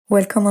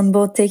Welcome on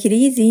board Take It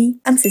Easy.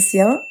 I'm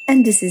Cecile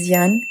and this is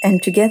Jan,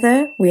 and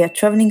together we are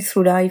traveling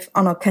through life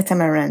on our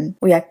catamaran.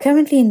 We are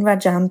currently in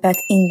Raja Ampat,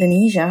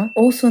 Indonesia,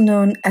 also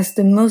known as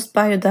the most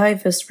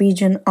biodiverse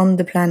region on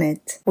the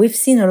planet. We've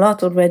seen a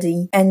lot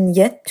already, and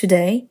yet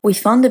today we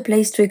found a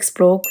place to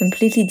explore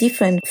completely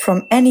different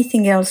from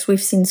anything else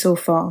we've seen so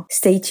far.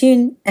 Stay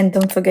tuned and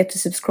don't forget to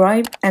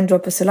subscribe and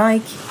drop us a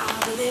like.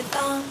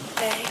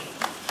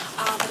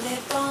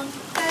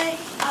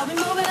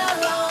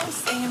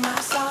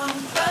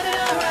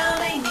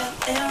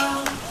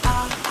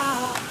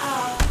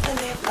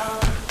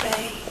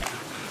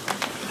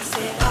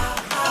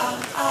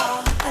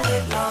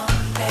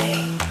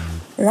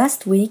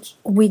 Last week,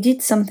 we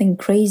did something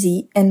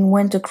crazy and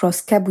went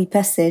across Kabwe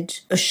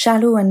Passage, a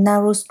shallow and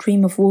narrow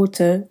stream of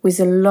water with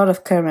a lot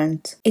of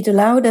current. It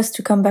allowed us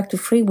to come back to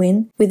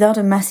Friwin without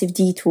a massive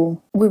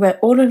detour. We were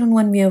all alone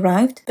when we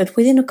arrived, but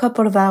within a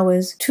couple of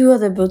hours, 2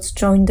 other boats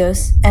joined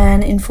us,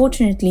 and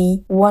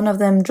unfortunately, one of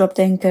them dropped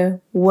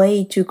anchor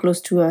way too close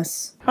to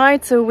us.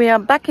 Right, so we are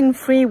back in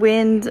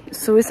Friwin.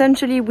 So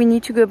essentially we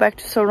need to go back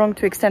to Sorong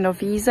to extend our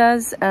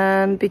visas,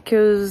 and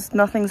because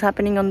nothing's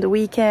happening on the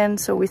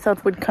weekend, so we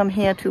thought we'd come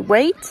here to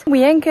wait.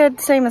 We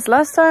anchored same as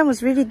last time,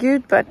 was really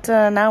good, but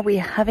now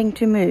we're having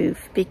to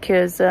move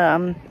because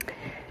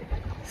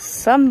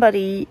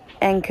somebody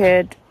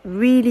anchored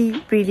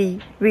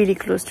really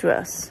close to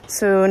us.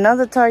 So now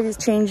the tide is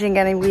changing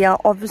and we are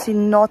obviously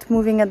not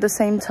moving at the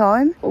same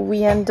time.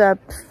 We end up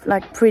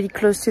like pretty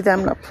close to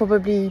them, like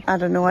probably, I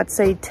don't know, I'd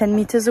say 10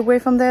 meters away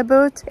from their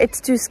boat.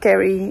 It's too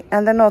scary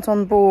and they're not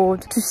on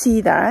board to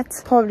see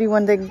that. Probably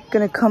when they're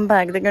gonna come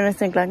back, they're gonna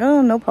think like,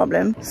 oh, no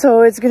problem.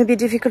 So it's gonna be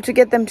difficult to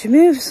get them to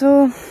move,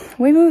 so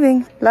we're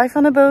moving. Life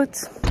on a boat.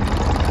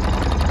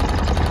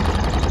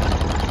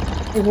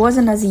 It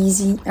wasn't as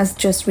easy as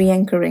just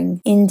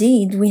re-anchoring.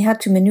 Indeed, we had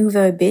to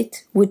maneuver a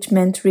bit, which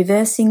meant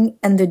reversing,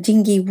 and the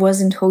dinghy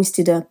wasn't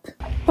hoisted up.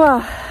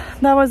 Well,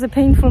 that was a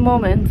painful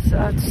moment,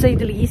 to say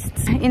the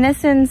least. In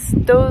essence,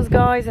 those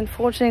guys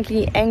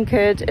unfortunately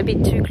anchored a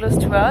bit too close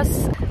to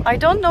us. I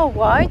don't know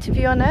why, to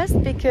be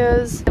honest,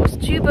 because there was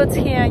 2 boats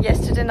here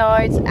yesterday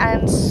night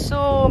and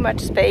so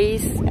much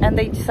space, and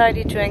they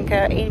decided to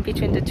anchor in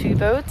between the 2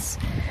 boats.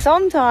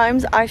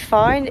 Sometimes I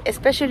find,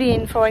 especially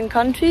in foreign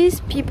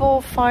countries, people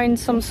find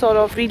some sort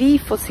of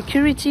relief or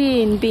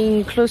security in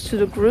being close to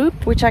the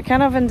group, which I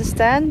kind of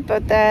understand,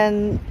 but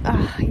then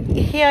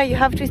here you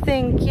have to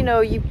think, you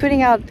know, you're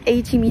putting out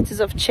 80 meters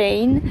of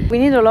chain. We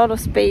need a lot of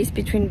space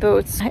between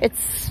boats.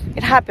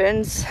 It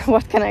happens,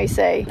 what can I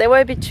say? They were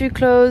a bit too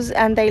close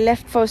and they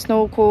left for a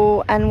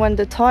snorkel, and when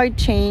the tide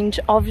changed,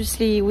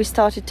 obviously we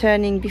started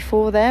turning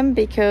before them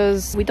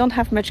because we don't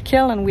have much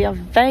keel and we are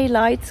very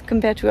light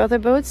compared to other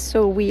boats,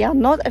 so we are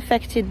not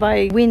affected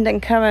by wind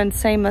and current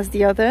same as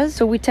the others,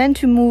 so we tend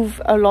to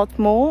move a lot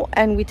more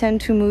and we tend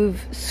to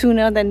move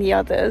sooner than the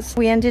others.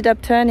 We ended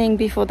up turning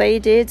before they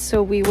did,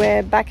 so we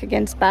were back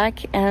against back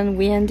and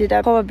we ended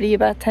up probably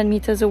about 10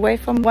 meters away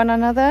from one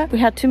another. We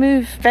had to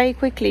move very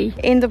quickly.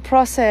 In the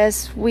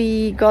process,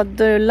 we got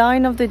the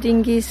line of the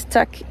dinghy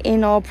stuck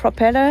in our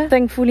propeller.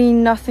 Thankfully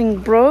nothing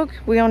broke.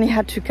 We only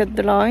had to cut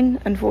the line,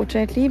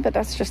 unfortunately, but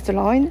that's just a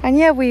line. And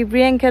yeah, we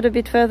re-anchored a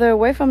bit further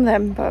away from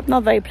them, but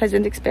not very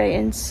pleasant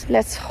experience.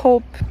 Let's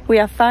hope we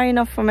are far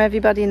enough from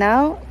everybody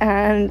now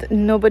and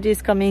nobody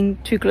is coming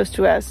too close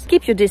to us.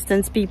 Keep your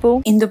distance,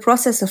 people. In the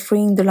process of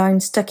freeing the line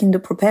stuck in the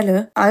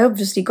propeller, I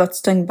obviously got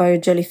stung by a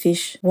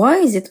jellyfish. Why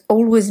is it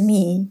always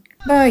me?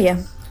 But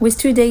yeah, with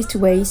 2 days to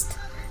waste,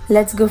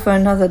 let's go for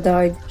another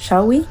dive,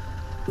 shall we?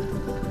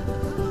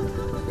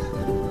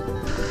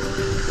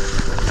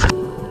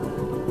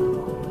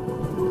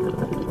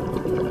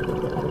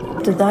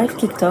 The dive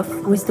kicked off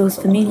with those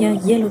familiar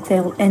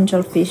yellowtail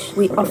angelfish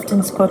we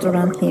often spot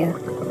around here.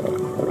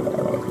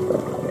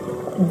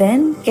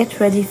 Then get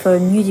ready for a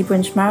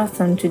nudibranch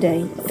marathon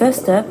today.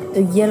 First up,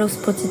 the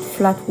yellow-spotted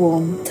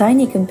flatworm,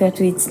 tiny compared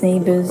to its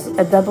neighbors,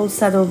 a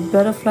double-saddled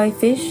butterfly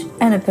fish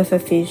and a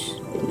pufferfish.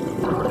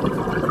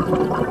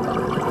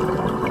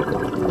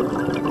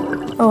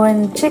 Oh,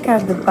 and check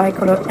out the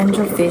bicolor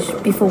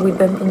angelfish before we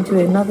bump into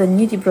another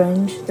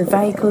nudibranch, the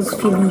varicose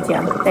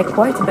Philidia. They're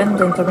quite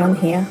abundant around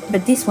here,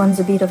 but this one's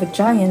a bit of a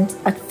giant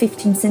at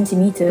 15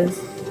 centimeters.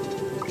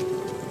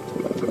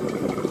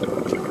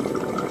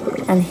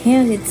 And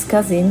here's its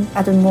cousin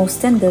at a more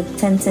standard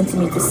 10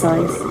 centimeter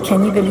size.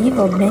 Can you believe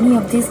how many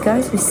of these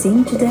guys we're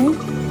seeing today?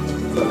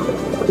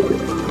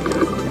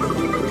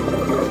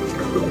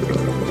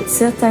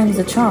 Third time's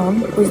the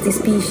charm with this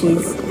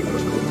species.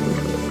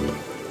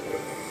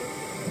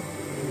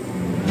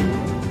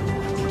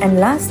 And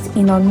last,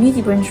 in our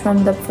nudibranch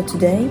roundup for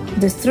today,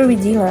 the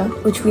Struridilla,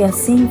 which we are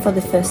seeing for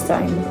the first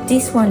time.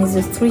 This one is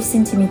a 3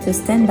 centimeter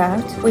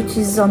standout, which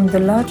is on the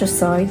larger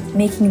side,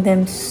 making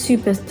them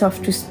super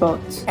tough to spot.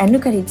 And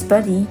look at its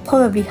body,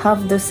 probably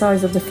half the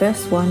size of the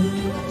first one.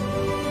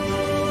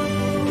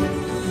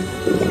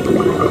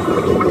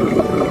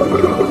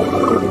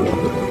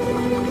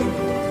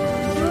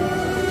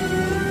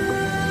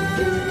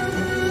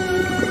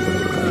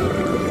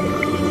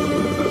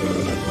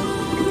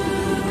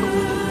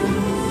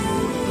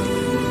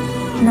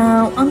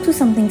 Now onto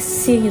something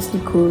seriously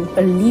cool,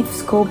 a leaf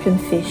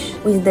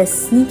scorpionfish. With their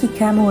sneaky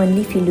camo and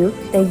leafy look,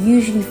 they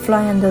usually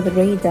fly under the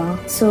radar,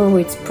 so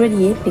it's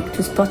pretty epic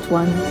to spot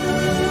one.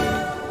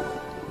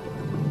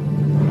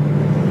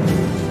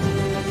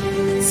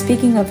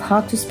 Speaking of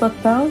hard to spot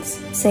pals,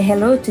 say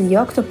hello to the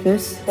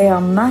octopus. They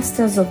are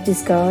masters of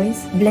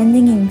disguise,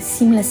 blending in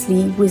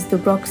seamlessly with the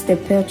rocks they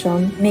perch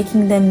on,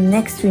 making them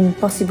next to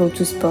impossible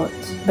to spot.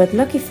 But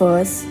lucky for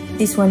us,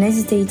 this one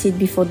hesitated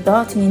before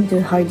darting into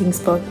a hiding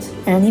spot,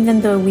 and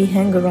even though we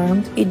hang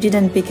around, it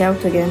didn't pick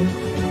out again.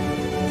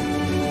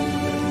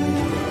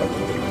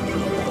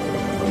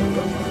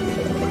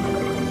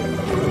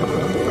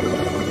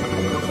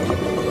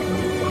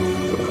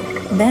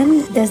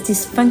 Then there's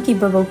this funky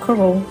bubble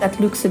coral that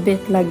looks a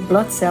bit like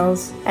blood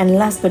cells. And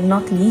last but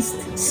not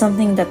least,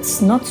 something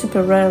that's not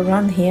super rare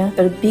around here,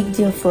 but a big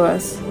deal for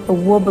us, a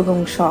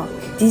wobbegong shark.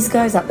 These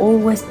guys are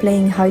always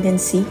playing hide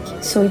and seek,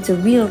 so it's a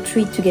real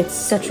treat to get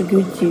such a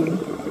good view.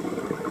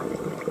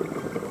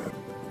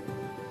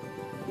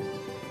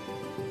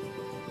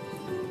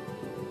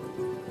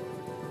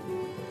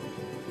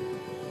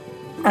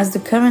 As the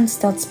current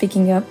starts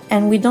picking up,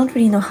 and we don't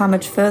really know how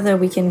much further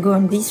we can go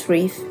on this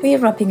reef, we are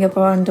wrapping up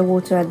our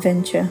underwater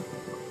adventure.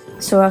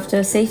 So after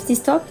a safety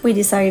stop, we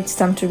decide it's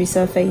time to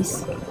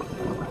resurface.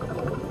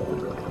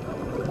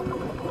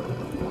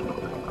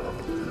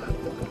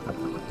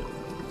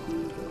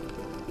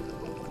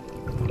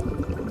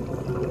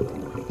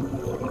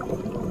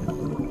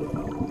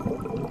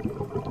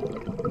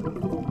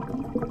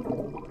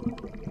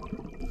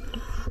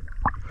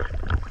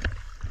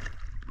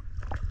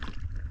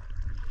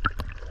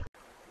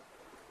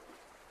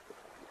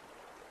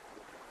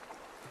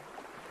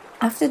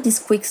 After this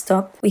quick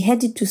stop, we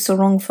headed to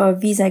Sorong for a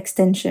visa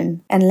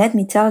extension, and let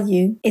me tell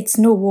you, it's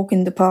no walk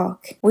in the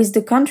park. With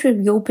the country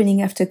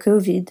reopening after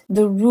COVID,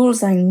 the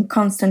rules are in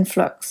constant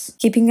flux.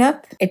 Keeping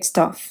up, it's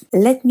tough.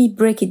 Let me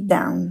break it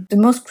down. The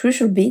most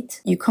crucial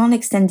bit, you can't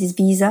extend this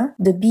visa,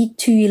 the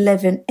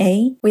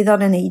B211A,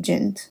 without an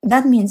agent.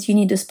 That means you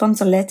need a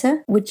sponsor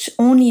letter, which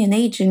only an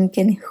agent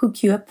can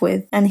hook you up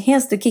with. And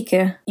here's the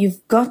kicker,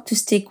 you've got to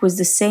stick with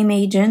the same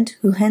agent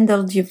who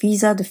handled your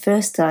visa the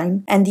first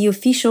time, and the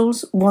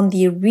officials want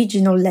the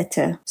original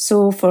letter.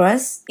 So for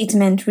us, it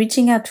meant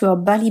reaching out to our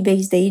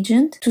Bali-based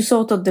agent to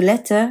sort out the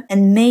letter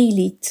and mail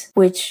it,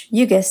 which,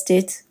 you guessed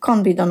it,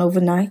 can't be done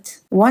overnight.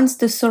 Once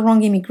the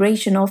Sorong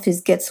immigration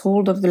office gets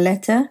hold of the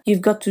letter,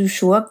 you've got to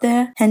show up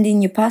there, hand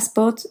in your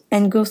passport,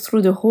 and go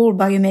through the whole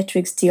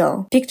biometrics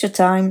deal, picture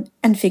time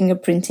and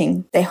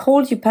fingerprinting. They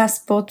hold your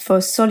passport for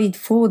a solid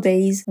 4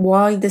 days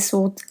while they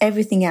sort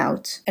everything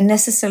out. A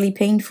necessarily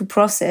painful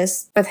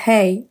process, but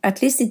hey,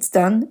 at least it's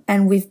done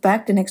and we've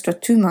backed an extra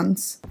 2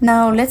 months.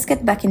 Now let's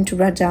get back into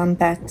Raja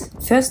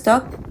Ampat. First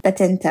stop,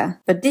 Batenta,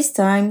 but this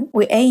time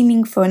we're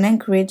aiming for an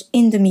anchorage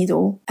in the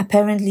middle,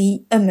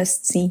 apparently a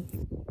must-see.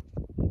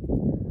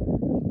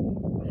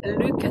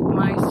 Look at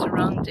my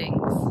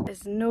surroundings.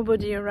 There's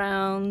nobody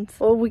around.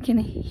 All we can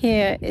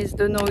hear is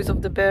the noise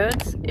of the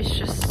birds. It's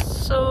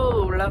just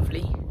so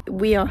lovely.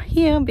 We are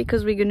here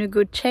because we're gonna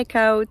go check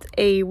out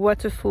a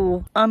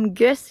waterfall. I'm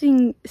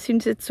guessing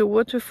since it's a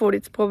waterfall,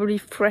 it's probably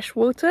fresh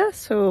water,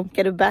 so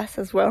get a bath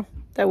as well.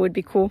 That would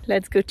be cool.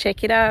 Let's go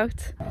check it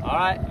out. All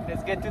right,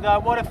 let's get to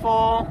that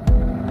waterfall.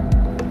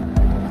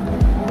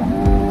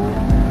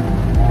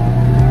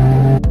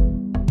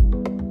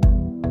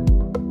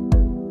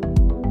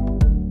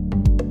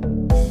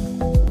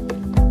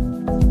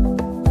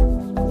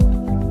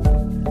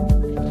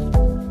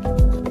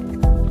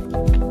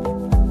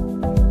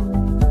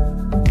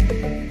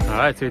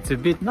 Alright, so it's a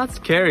bit not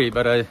scary,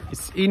 but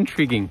it's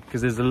intriguing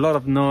because there's a lot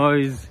of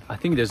noise. I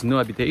think there's no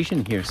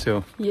habitation here,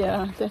 so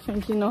yeah,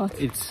 definitely not.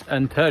 It's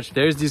untouched.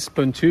 There's this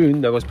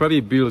pontoon that was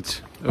probably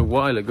built a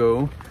while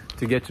ago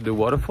to get to the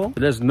waterfall,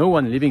 but there's no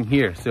one living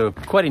here, so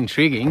quite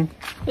intriguing.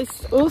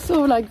 It's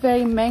also like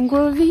very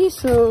mangrovey,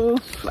 so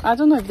I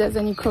don't know if there's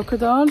any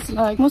crocodiles.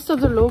 Like most of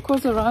the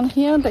locals around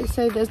here, they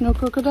say there's no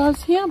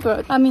crocodiles here,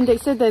 but I mean they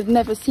said they've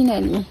never seen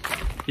any.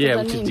 Yeah,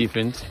 which is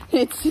different.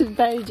 It's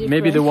very different.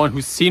 Maybe the one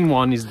who's seen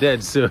one is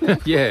dead, so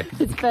yeah.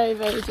 It's very,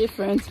 very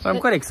different. I'm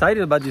quite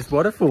excited about this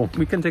waterfall.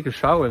 We can take a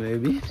shower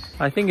maybe.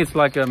 I think it's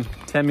like a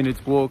 10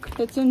 minutes walk.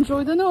 Let's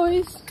enjoy the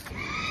noise.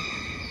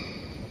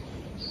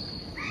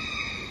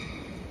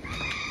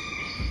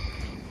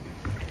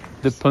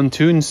 The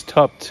pontoon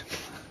stopped.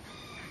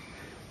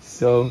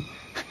 So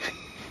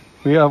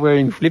we are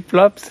wearing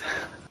flip-flops.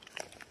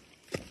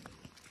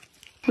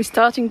 We're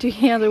starting to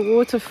hear the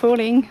water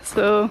falling,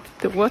 so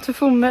the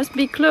waterfall must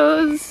be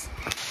close.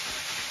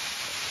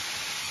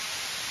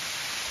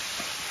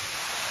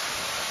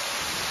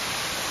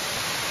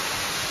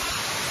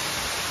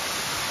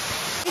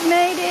 We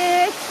made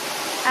it,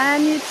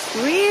 and it's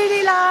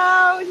really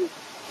loud.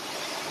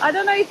 I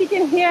don't know if you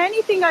can hear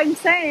anything I'm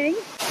saying,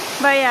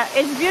 but yeah,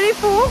 it's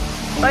beautiful,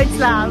 but it's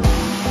loud.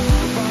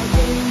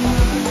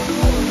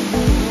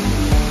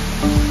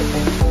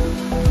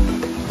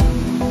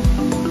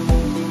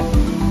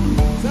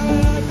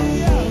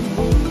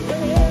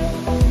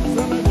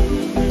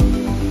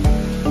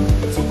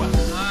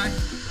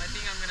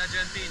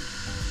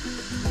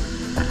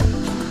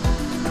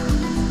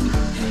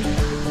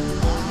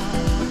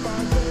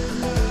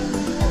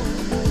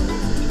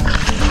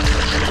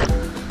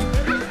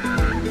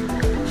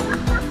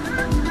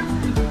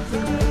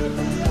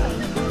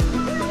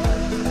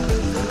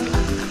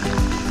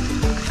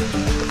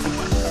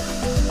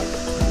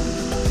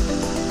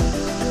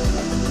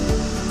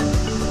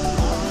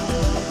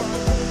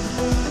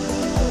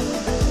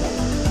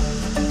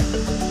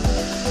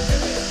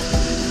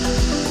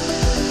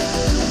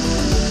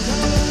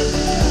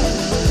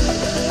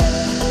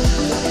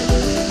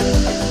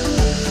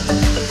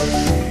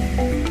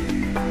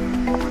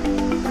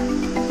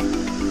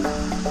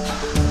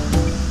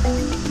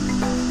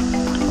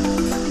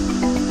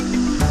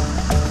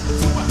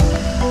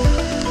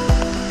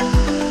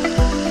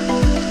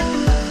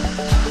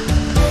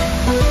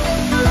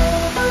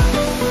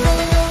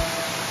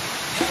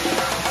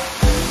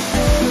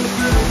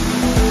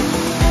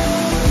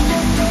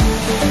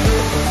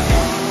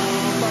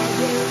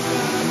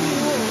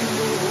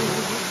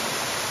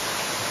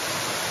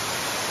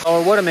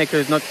 our water maker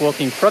is not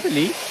working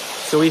properly,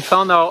 so we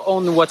found our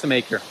own water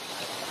maker,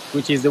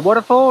 which is the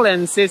waterfall,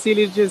 and Cecile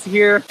is just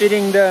here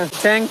filling the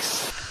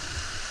tanks.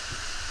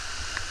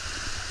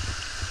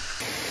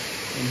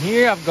 And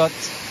here I've got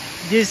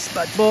this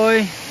bad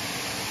boy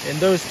and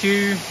those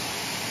two.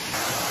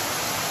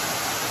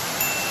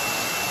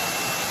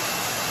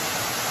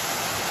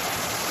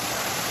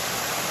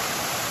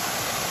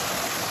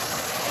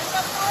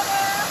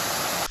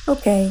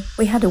 Okay,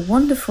 we had a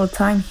wonderful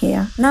time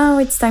here. Now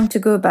it's time to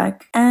go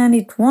back, and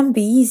it won't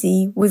be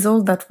easy with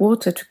all that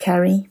water to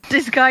carry.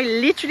 This guy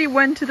literally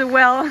went to the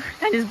well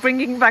and is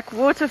bringing back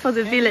water for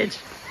the village.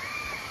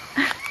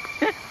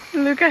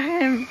 Look at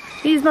him.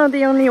 He's not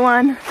the only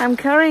one. I'm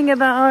carrying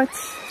about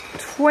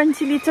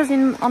 20 liters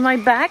on my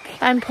back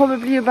and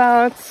probably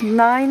about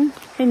 9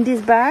 in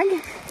this bag.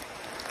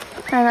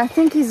 And I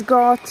think he's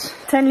got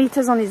 10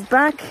 liters on his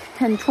back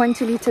and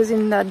 20 liters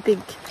in that big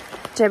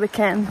jerry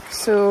can.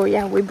 So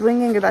yeah, we're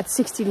bringing about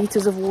 60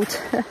 liters of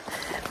water,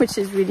 which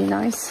is really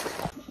nice.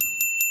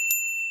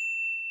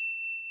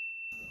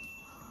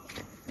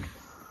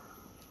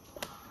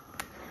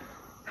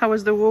 How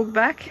was the walk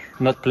back?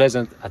 Not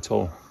pleasant at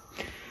all.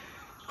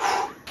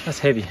 That's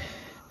heavy.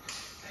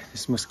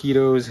 There's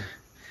mosquitoes.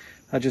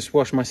 I just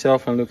washed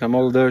myself and look, I'm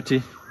all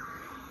dirty,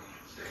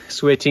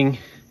 sweating.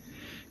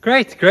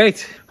 Great,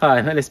 great. All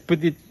right, now let's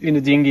put it in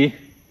the dinghy,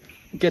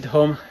 get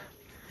home,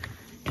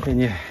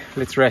 and yeah,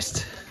 let's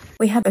rest.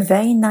 We had a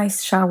very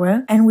nice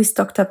shower and we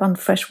stocked up on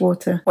fresh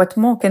water. What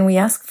more can we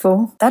ask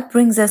for? That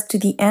brings us to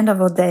the end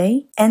of our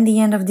day and the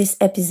end of this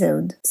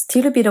episode.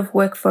 Still a bit of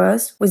work for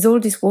us with all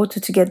this water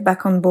to get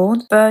back on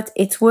board, but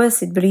it's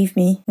worth it, believe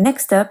me.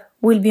 Next up,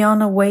 we'll be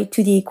on our way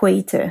to the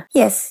equator.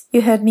 Yes,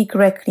 you heard me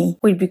correctly.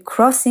 We'll be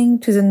crossing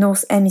to the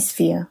North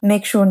Hemisphere.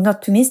 Make sure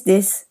not to miss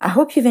this. I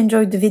hope you've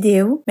enjoyed the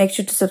video. Make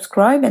sure to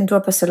subscribe and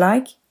drop us a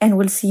like, and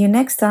we'll see you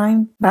next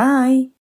time. Bye!